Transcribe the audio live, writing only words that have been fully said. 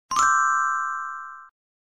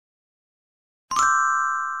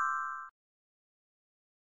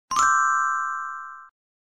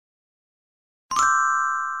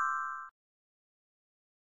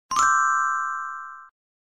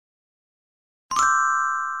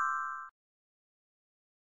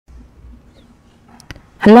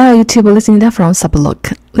Hello YouTube, listening from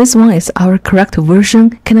Sublook. This one is our correct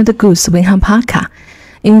version, Canada Goose Wyndham Parka.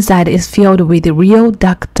 Inside is filled with real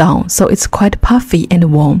duck down, so it's quite puffy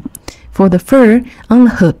and warm. For the fur on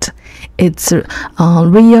the hood, it's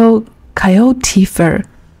real coyote fur.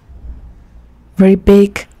 Very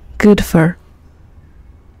big, good fur.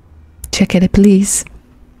 Check it please.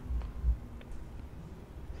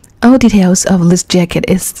 All details of this jacket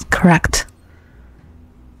is correct.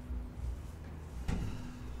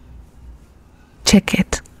 Check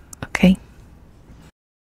it, okay?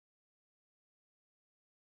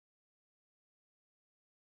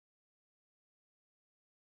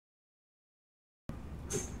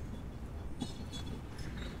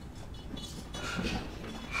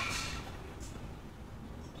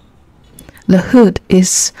 The hood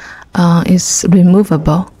is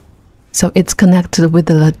removable, so it's connected with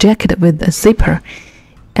the jacket with a zipper,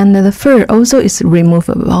 and the fur also is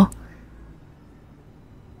removable.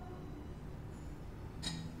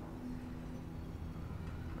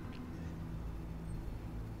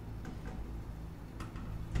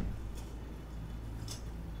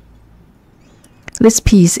 This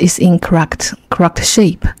piece is in correct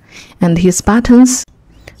shape, and his buttons,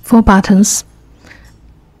 4 buttons.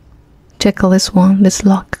 Check this one, this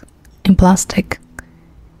lock in plastic.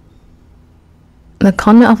 The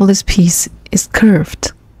corner of this piece is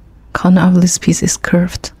curved.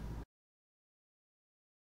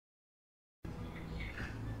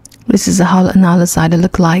 This is how another side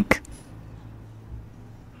look like.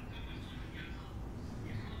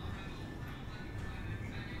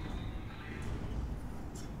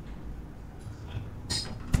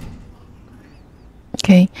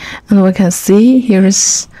 Okay, and we can see here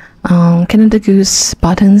is Canada Goose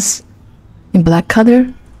buttons in black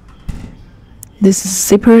color. This is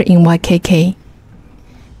zipper in YKK,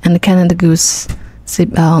 and the Canada Goose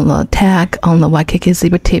tag on the YKK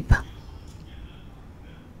zipper tip.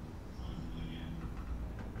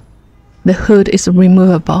 The hood is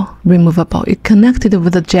removable. It connected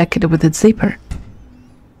with the jacket with the zipper.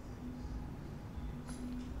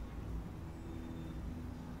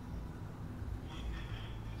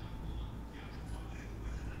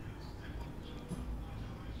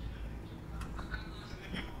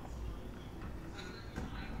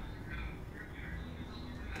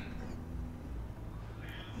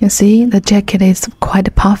 You see, the jacket is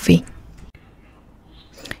quite puffy.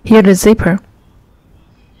 Here the zipper.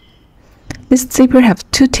 This zipper have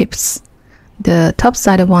 2 tips. The top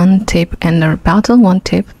side one tip and the bottom one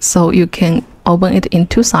tip, so you can open it in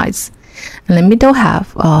 2 sides. And the middle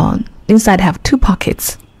have inside have 2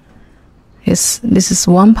 pockets. This is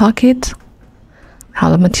 1 pocket. How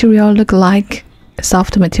the material look like,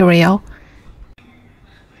 soft material.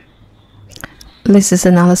 This is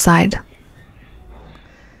another side.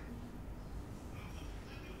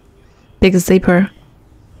 Big zipper.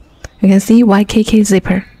 You can see YKK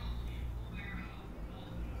zipper.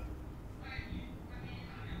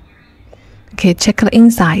 Okay, check the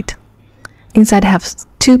inside. Inside have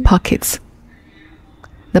 2 pockets.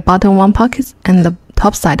 The bottom 1 pocket and the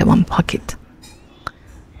top side 1 pocket.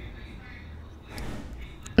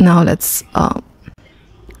 Now let's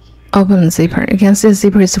open the zipper. You can see the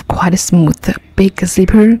zipper is quite smooth. Big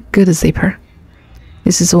zipper, good zipper.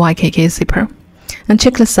 This is YKK zipper. And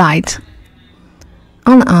check the side.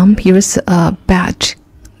 On the arm, here is a badge.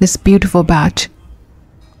 This beautiful badge.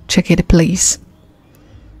 Check it please.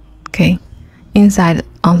 Okay. Inside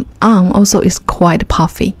on arm also is quite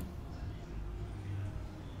puffy.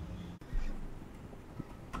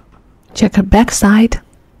 Check the back side.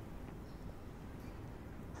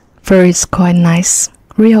 Fur is quite nice.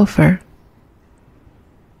 Real fur.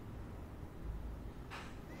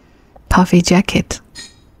 Puffy jacket.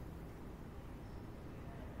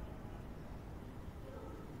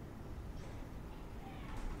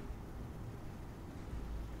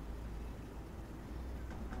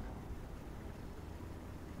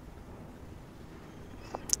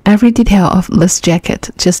 Every detail of this jacket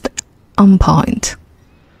just on point.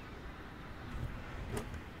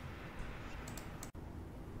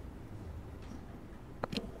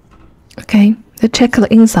 Okay, let's check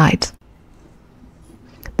the inside.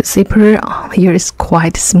 The zipper here is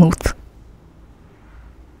quite smooth.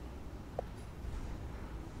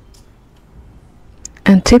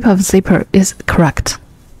 And tip of zipper is correct.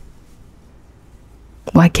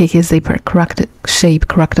 YKK zipper, correct shape,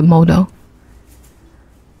 correct model.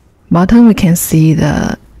 Bottom we can see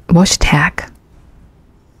the wash tag.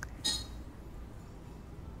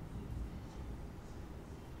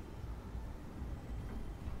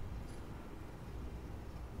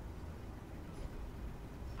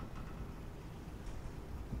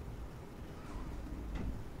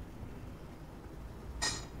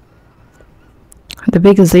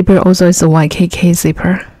 big zipper also is a YKK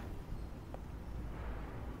zipper.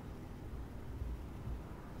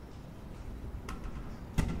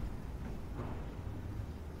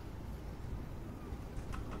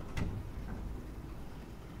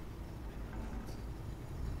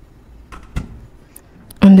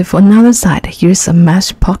 And for another side, here's a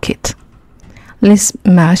mesh pocket. This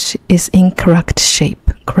mesh is in correct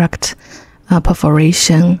shape, correct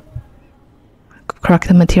perforation,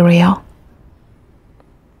 correct material.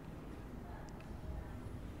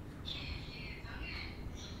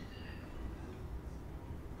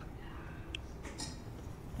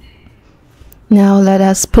 Now let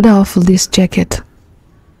us put off this jacket.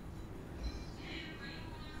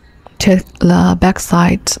 Check the back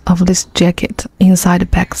side of this jacket, inside the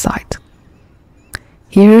back side.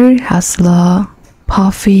 Here has the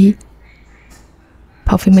puffy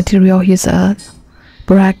material. Here's a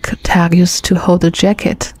black tag used to hold the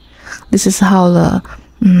jacket. This is how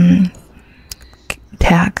the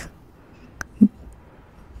tag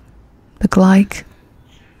look like.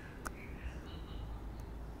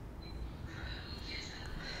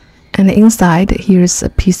 And inside, here's a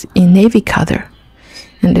piece in navy color.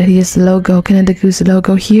 And here's the logo, Canada Goose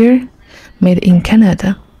logo here, made in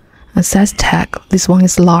Canada. A size tag, this one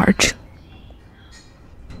is large.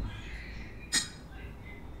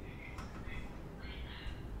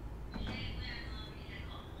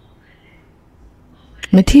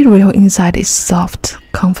 Material inside is soft,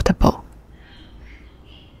 comfortable.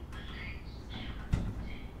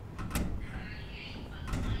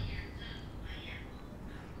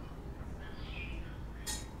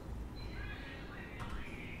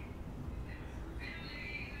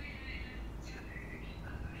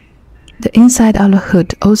 The inside of the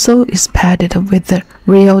hood also is padded with the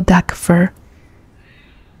real duck fur.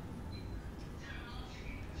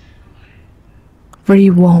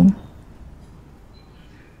 Very warm.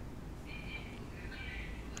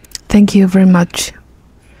 Thank you very much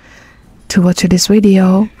to watch this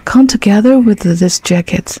video. Come together with this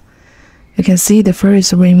jacket. You can see the fur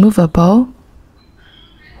is removable.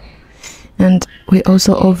 And we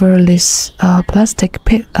also offer these plastic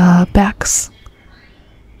bags.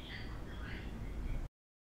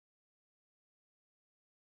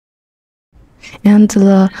 And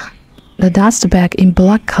the dust bag in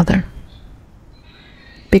black color.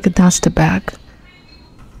 Big dust bag.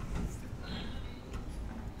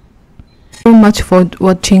 So much for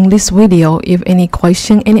watching this video. If any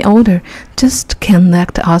question, any order, just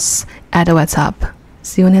connect us at WhatsApp.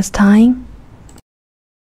 See you next time.